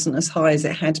star wasn't as high as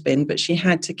it had been, but she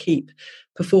had to keep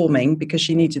performing because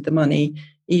she needed the money,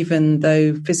 even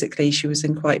though physically she was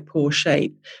in quite poor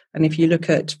shape. And if you look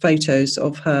at photos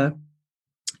of her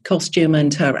costume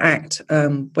and her act,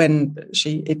 when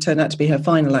it turned out to be her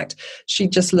final act, she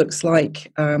just looks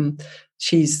like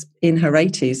she's in her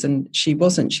 80s, and she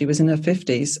wasn't. She was in her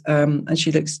 50s, and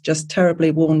she looks just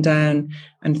terribly worn down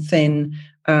and thin.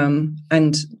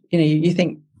 And you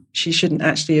think she shouldn't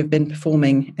actually have been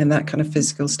performing in that kind of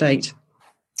physical state.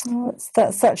 Oh,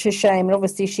 that's such a shame. And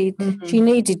obviously she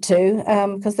needed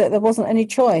to, because there wasn't any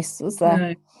choice, was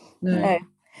there? No.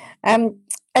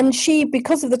 And she,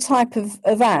 because of the type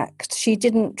of act, she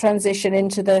didn't transition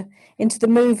into the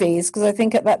movies, because I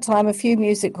think at that time a few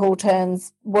music hall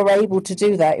turns were able to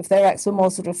do that if their acts were more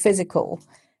sort of physical.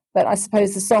 But I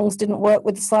suppose the songs didn't work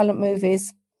with the silent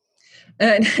movies.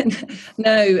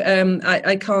 No,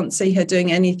 I can't see her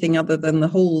doing anything other than the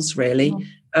halls, really.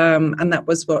 And that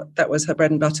was her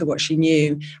bread and butter, what she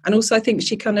knew. And also I think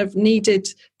she kind of needed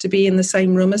to be in the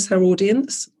same room as her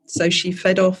audience. So she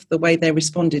fed off the way they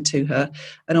responded to her.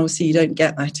 And obviously you don't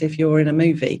get that if you're in a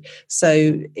movie.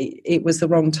 So it was the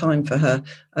wrong time for her.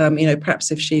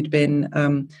 Perhaps if she'd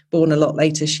been born a lot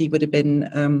later, she would have been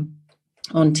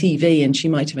on TV, and she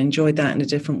might have enjoyed that in a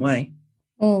different way.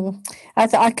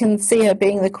 I can see her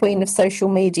being the queen of social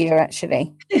media,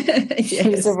 actually. Yes.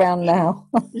 She's around now.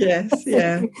 Yes,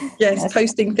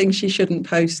 posting things she shouldn't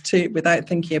post too without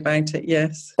thinking about it,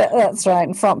 yes. That's right,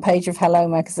 and front page of Hello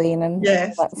magazine and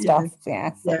that stuff.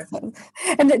 Yes.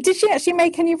 And did she actually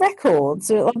make any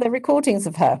records, or are there recordings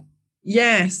of her?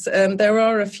 Yes, there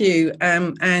are a few,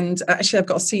 and actually I've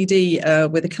got a CD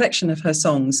with a collection of her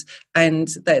songs, and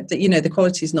the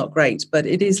quality is not great, but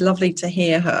it is lovely to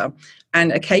hear her.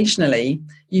 And occasionally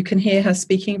you can hear her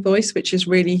speaking voice, which is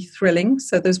really thrilling.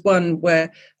 So there's one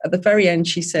where at the very end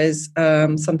she says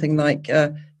something like,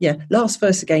 last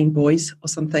verse again, boys, or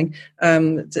something,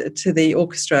 to the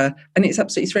orchestra. And it's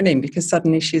absolutely thrilling because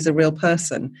suddenly she's a real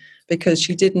person, because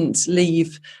she didn't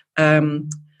leave.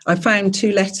 I found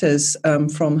 2 letters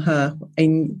from her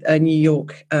in a New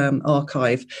York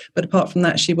archive. But apart from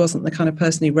that, she wasn't the kind of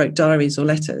person who wrote diaries or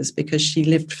letters, because she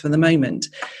lived for the moment.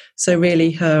 So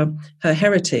really her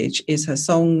heritage is her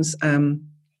songs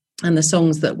and the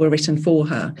songs that were written for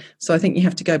her. So I think you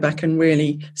have to go back and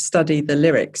really study the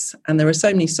lyrics. And there are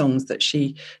so many songs that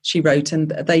she wrote,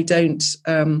 and they don't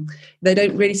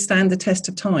really stand the test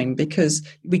of time, because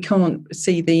we can't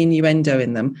see the innuendo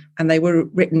in them, and they were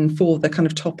written for the kind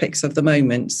of topics of the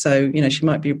moment. So she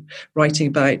might be writing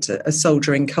about a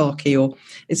soldier in khaki, or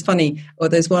it's funny, or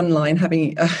there's one line,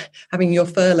 having your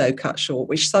furlough cut short,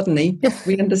 which suddenly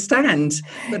we understand.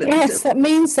 But yes, that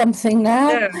means something now.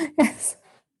 Yeah. Yes.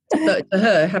 But to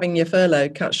her, having your furlough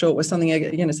cut short was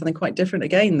something quite different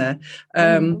again there.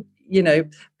 And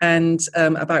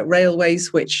about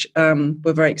railways, which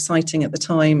were very exciting at the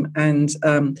time, and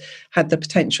had the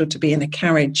potential to be in a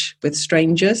carriage with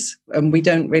strangers. And we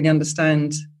don't really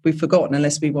understand we've forgotten,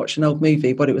 unless we watch an old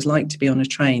movie, what it was like to be on a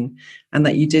train, and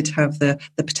that you did have the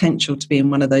potential to be in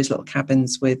one of those little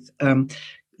cabins with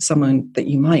someone that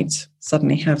you might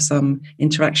suddenly have some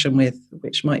interaction with,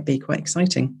 which might be quite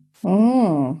exciting.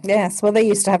 Yes, well, they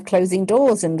used to have closing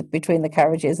doors between the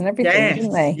carriages and everything,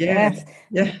 didn't they?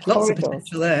 Yeah, lots of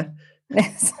potential there.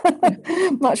 Yes,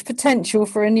 much potential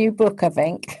for a new book, I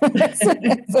think.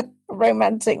 It's a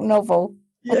romantic novel.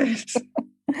 Yes.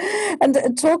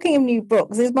 And talking of new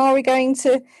books, is Mari going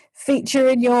to feature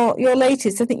in your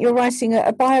latest? I think you're writing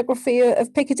a biography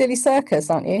of Piccadilly Circus,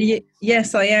 aren't you?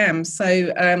 Yes, I am.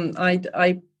 So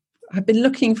I've been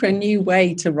looking for a new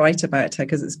way to write about her,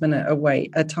 because it's been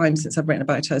a time since I've written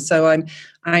about her. So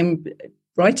I'm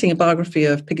writing a biography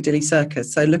of Piccadilly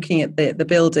Circus. So looking at the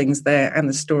buildings there and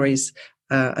the stories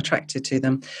attracted to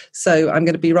them. So I'm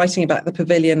going to be writing about the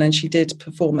pavilion, and she did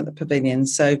perform at the pavilion.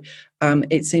 So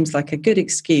it seems like a good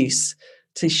excuse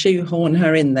to shoehorn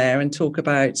her in there and talk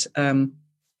about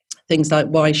things like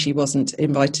why she wasn't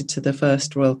invited to the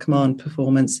first Royal Command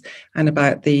performance, and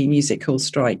about the music hall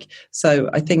strike. So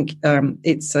I think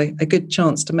it's a good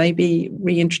chance to maybe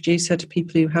reintroduce her to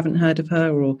people who haven't heard of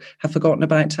her or have forgotten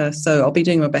about her. So I'll be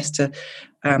doing my best to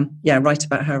write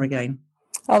about her again.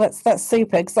 Oh, that's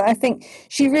super, because I think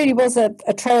she really was a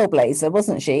trailblazer,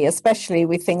 wasn't she? Especially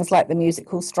with things like the music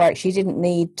hall strike. She didn't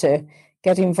need to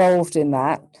get involved in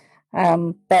that,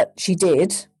 but she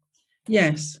did.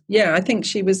 Yes, I think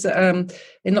she was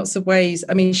in lots of ways.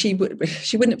 I mean, she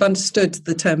wouldn't have understood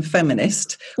the term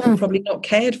feminist, or probably not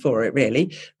cared for it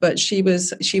really. But she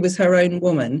was her own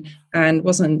woman, and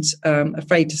wasn't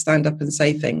afraid to stand up and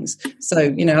say things.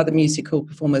 So other music hall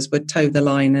performers would toe the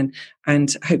line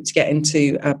and hope to get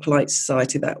into polite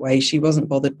society that way. She wasn't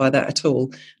bothered by that at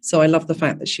all. So I love the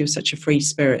fact that she was such a free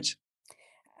spirit.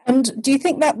 And do you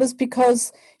think that was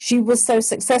because she was so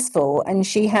successful and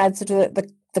she had sort of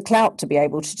the clout to be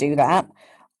able to do that,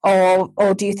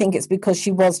 or do you think it's because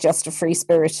she was just a free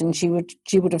spirit and she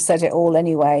would have said it all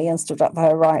anyway and stood up for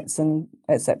her rights and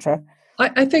etc.?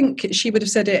 I think she would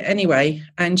have said it anyway,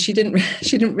 and she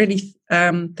didn't really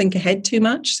think ahead too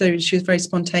much. So she was very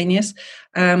spontaneous,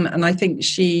 and I think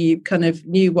she kind of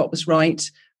knew what was right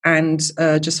and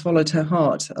just followed her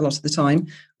heart a lot of the time,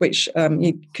 which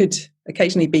could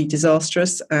occasionally be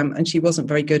disastrous. And she wasn't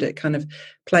very good at kind of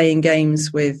playing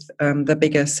games with the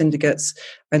bigger syndicates.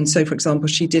 And so, for example,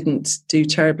 she didn't do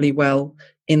terribly well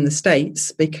in the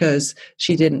States because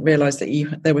she didn't realise that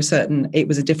it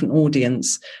was a different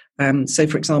audience. So,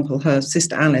 for example, her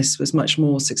sister Alice was much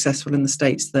more successful in the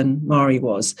States than Mari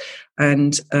was.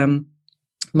 And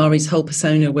Mari's whole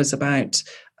persona was about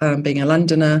being a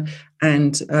Londoner,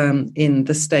 and in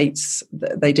the States,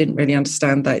 they didn't really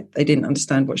understand that. They didn't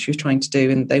understand what she was trying to do,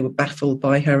 and they were baffled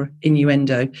by her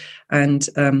innuendo. And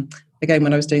again,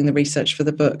 when I was doing the research for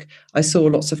the book, I saw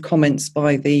lots of comments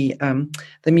by the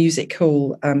music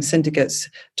hall syndicates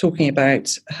talking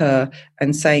about her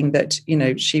and saying that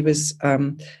she was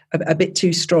a bit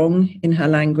too strong in her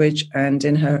language and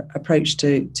in her approach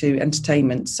to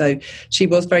entertainment. So she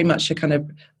was very much a kind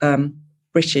of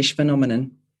British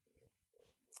phenomenon.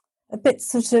 A bit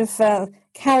sort of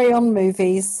carry-on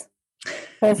movies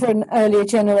for an earlier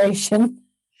generation.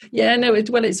 Yeah, no,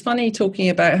 it's funny talking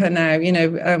about her now,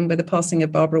 with the passing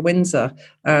of Barbara Windsor,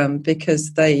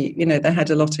 because they had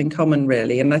a lot in common,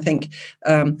 really. And I think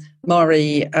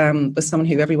Mari was someone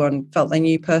who everyone felt they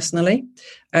knew personally.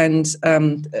 And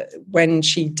when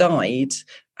she died,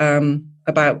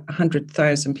 about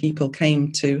 100,000 people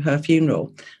came to her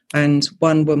funeral. And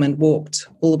one woman walked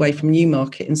all the way from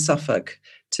Newmarket in Suffolk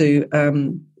to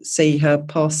see her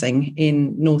passing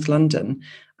in North London.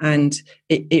 And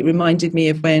it reminded me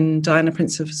of when Diana,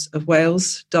 Princess of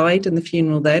Wales, died, and the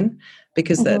funeral then,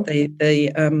 because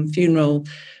the funeral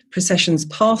processions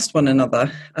passed one another.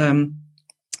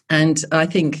 And I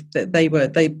think that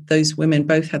those women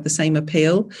both had the same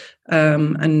appeal.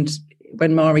 And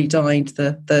when Mari died,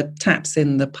 the taps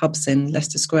in the pubs in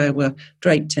Leicester Square were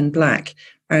draped in black,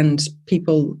 and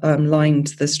people lined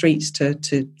the streets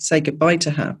to say goodbye to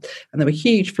her. And there were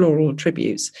huge floral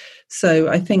tributes. So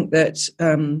I think that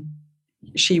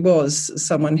she was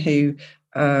someone who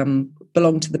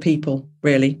belonged to the people,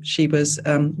 really. She was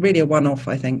really a one-off,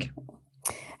 I think.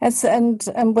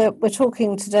 And we're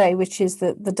talking today, which is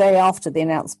the day after the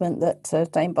announcement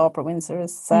that Dame Barbara Windsor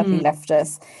has sadly left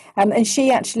us. And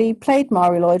she actually played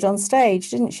Mari Lloyd on stage,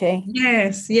 didn't she?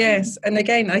 Yes. And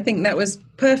again, I think that was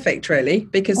perfect, really,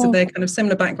 because of their kind of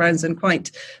similar backgrounds and quite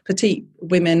petite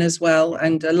women as well,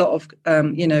 and a lot of,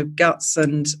 guts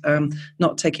and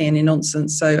not taking any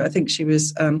nonsense. So I think she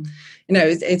was,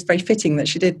 it's very fitting that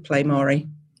she did play Mari.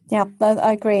 Yeah,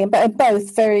 I agree. But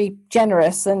both very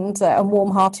generous and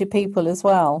warm-hearted people as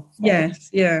well. So, Yes,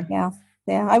 yeah.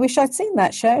 Yeah. I wish I'd seen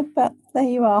that show, but there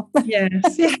you are.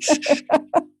 Yes, yes.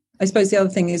 I suppose the other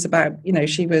thing is about,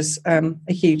 she was a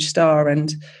huge star,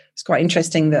 and it's quite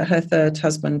interesting that her third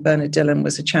husband, Bernard Dillon,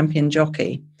 was a champion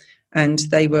jockey, and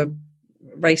they were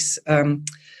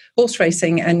horse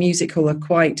racing and musical are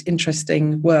quite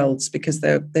interesting worlds, because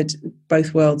they're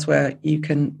both worlds where you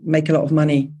can make a lot of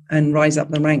money and rise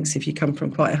up the ranks if you come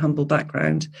from quite a humble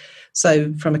background.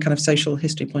 So from a kind of social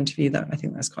history point of view, I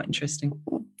think that's quite interesting.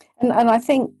 And I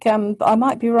think I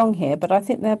might be wrong here, but I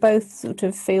think they're both sort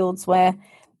of fields where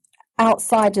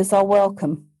outsiders are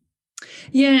welcome.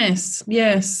 Yes,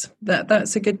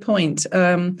 that's a good point,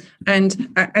 and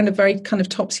a very kind of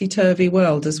topsy-turvy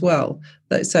world as well.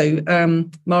 So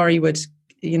Mari would,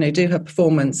 do her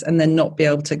performance and then not be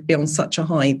able to be on such a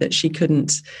high that she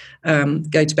couldn't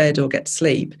go to bed or get to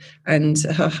sleep. And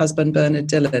her husband, Bernard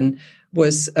Dillon,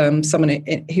 was someone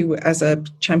who, as a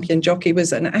champion jockey,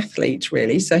 was an athlete,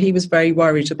 really. So he was very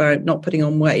worried about not putting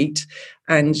on weight.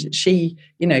 And she,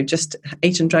 just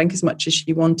ate and drank as much as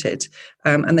she wanted.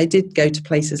 And they did go to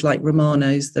places like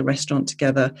Romano's, the restaurant,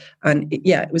 together. And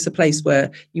it was a place where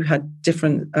you had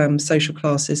different social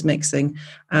classes mixing.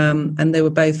 And they were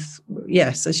both,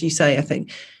 yes, as you say, I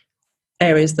think,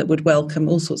 areas that would welcome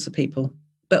all sorts of people,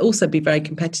 but also be very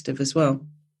competitive as well.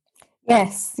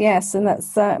 Yes, and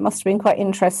that's must have been quite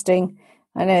interesting.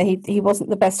 I know he wasn't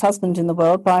the best husband in the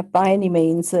world by any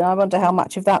means. And I wonder how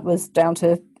much of that was down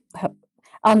to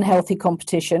unhealthy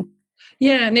competition.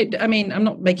 Yeah, and I'm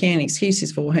not making any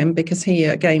excuses for him, because he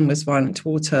again was violent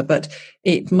towards her, but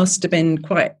it must have been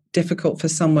quite difficult for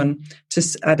someone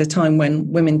at a time when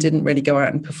women didn't really go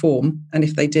out and perform, and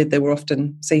if they did, they were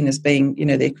often seen as being,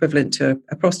 the equivalent to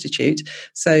a prostitute.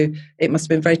 So it must have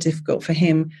been very difficult for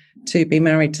him to be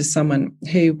married to someone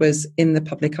who was in the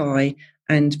public eye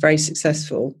and very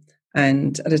successful,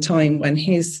 and at a time when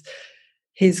his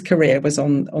career was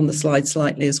on the slide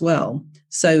slightly as well.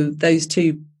 So those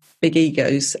two big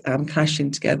egos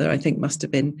clashing together, I think, must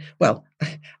have been,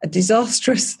 a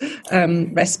disastrous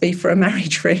recipe for a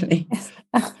marriage, really. Yes,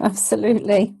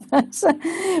 absolutely.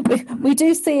 we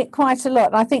do see it quite a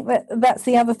lot. I think that's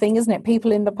the other thing, isn't it?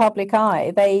 People in the public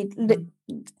eye,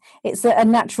 it's a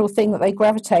natural thing that they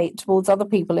gravitate towards other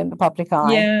people in the public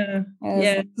eye. Yeah.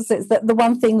 It's the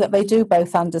one thing that they do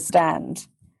both understand.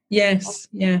 Yes.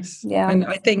 Yeah. And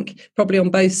I think probably on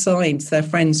both sides, their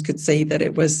friends could see that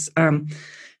it was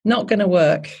not going to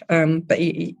work, but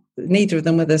neither of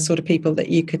them were the sort of people that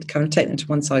you could kind of take them to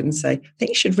one side and say, I think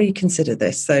you should reconsider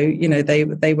this. So,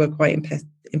 they were quite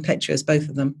impetuous, both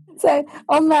of them. So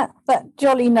on that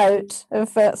jolly note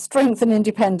of strength and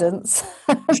independence,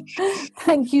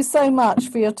 thank you so much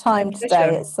for your time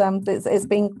today. It's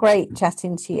been great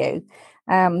chatting to you.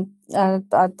 I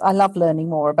love learning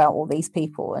more about all these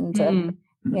people, and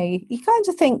you kind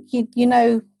of think you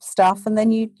know stuff, and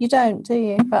then you don't, do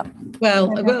you? But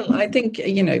I think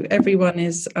everyone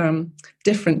is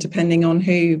different depending on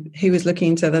who is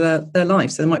looking into their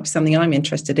life. So there might be something I'm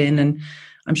interested in, and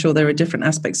I'm sure there are different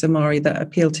aspects of Mari that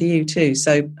appeal to you too.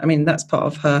 So that's part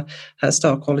of her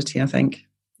star quality, I think.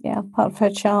 Yeah, part of her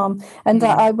charm. And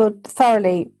I would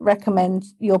thoroughly recommend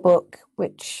your book,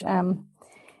 which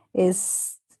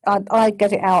is, I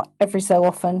get it out every so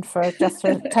often just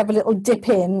to have a little dip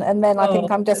in, and then I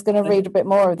think I'm just going to read a bit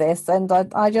more of this, and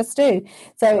I just do.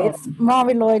 So it's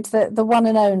Mari Lloyd, the one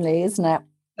and only, isn't it?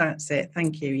 That's it.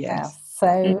 Thank you. Yes.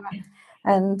 Yeah, so,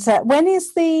 and when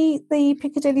is the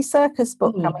Piccadilly Circus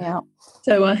book coming out?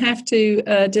 So I have to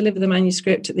deliver the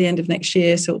manuscript at the end of next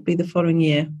year, so it'll be the following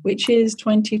year, which is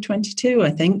 2022, I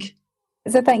think.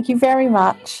 So thank you very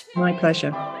much. My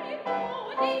pleasure.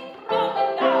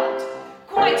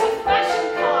 Quite a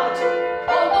fashion card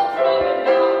on the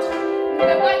promenade.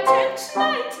 The white tent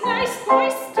light, nice boy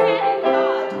staring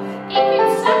hard. If it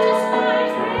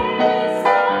satisfies his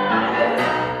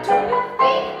eyes, do you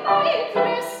think my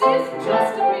dress is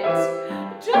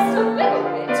just a little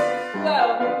bit?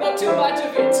 Well, not too much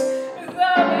of it.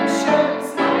 Though it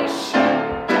shows my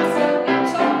shape just a little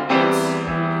bit.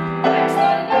 That's the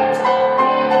little bit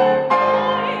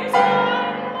eyes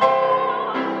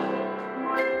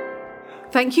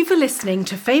Thank you for listening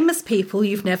to Famous People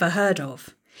You've Never Heard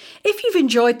of. If you've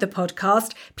enjoyed the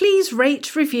podcast, please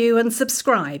rate, review and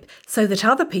subscribe so that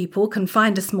other people can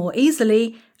find us more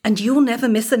easily and you'll never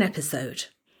miss an episode.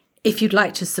 If you'd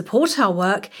like to support our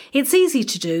work, it's easy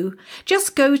to do.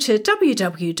 Just go to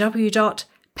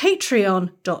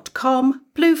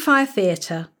www.patreon.com/Bluefire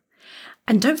Theatre.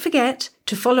 And don't forget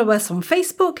to follow us on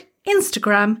Facebook,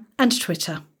 Instagram and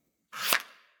Twitter.